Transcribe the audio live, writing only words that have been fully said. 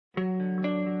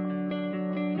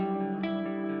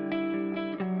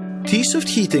TiSoft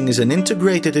Heating is an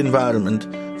integrated environment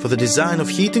for the design of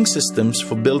heating systems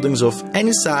for buildings of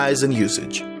any size and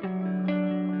usage.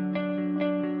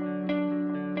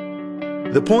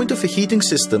 The point of a heating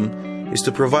system is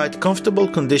to provide comfortable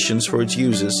conditions for its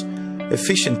users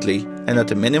efficiently and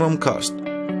at a minimum cost.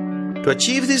 To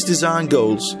achieve these design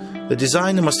goals, the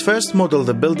designer must first model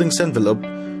the building's envelope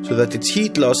so that its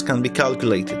heat loss can be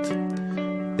calculated.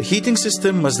 The heating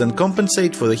system must then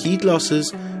compensate for the heat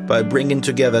losses by bringing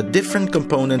together different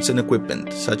components and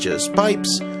equipment such as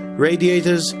pipes,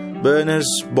 radiators, burners,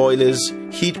 boilers,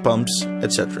 heat pumps,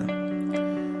 etc.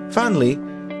 Finally,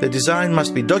 the design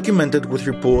must be documented with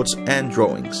reports and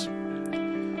drawings.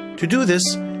 To do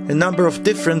this, a number of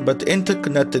different but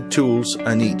interconnected tools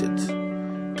are needed.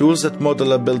 Tools that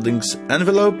model a building's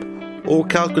envelope or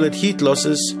calculate heat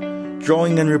losses,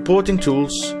 drawing and reporting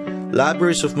tools,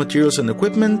 libraries of materials and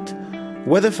equipment,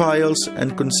 weather files,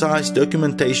 and concise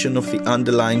documentation of the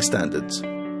underlying standards.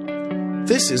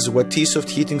 This is what TiSoft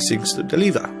Heating seeks to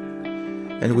deliver,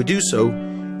 and we do so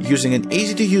using an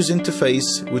easy-to-use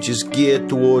interface which is geared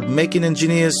toward making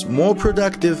engineers more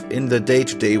productive in their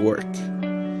day-to-day work.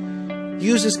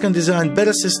 Users can design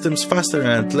better systems faster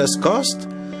and at less cost,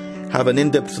 have an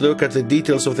in-depth look at the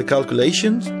details of the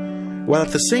calculations, while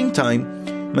at the same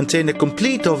time maintain a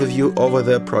complete overview over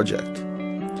their project.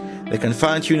 They can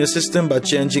fine-tune a system by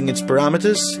changing its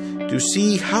parameters to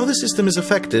see how the system is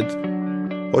affected,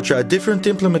 or try different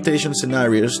implementation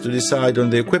scenarios to decide on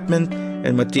the equipment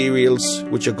and materials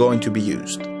which are going to be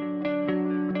used.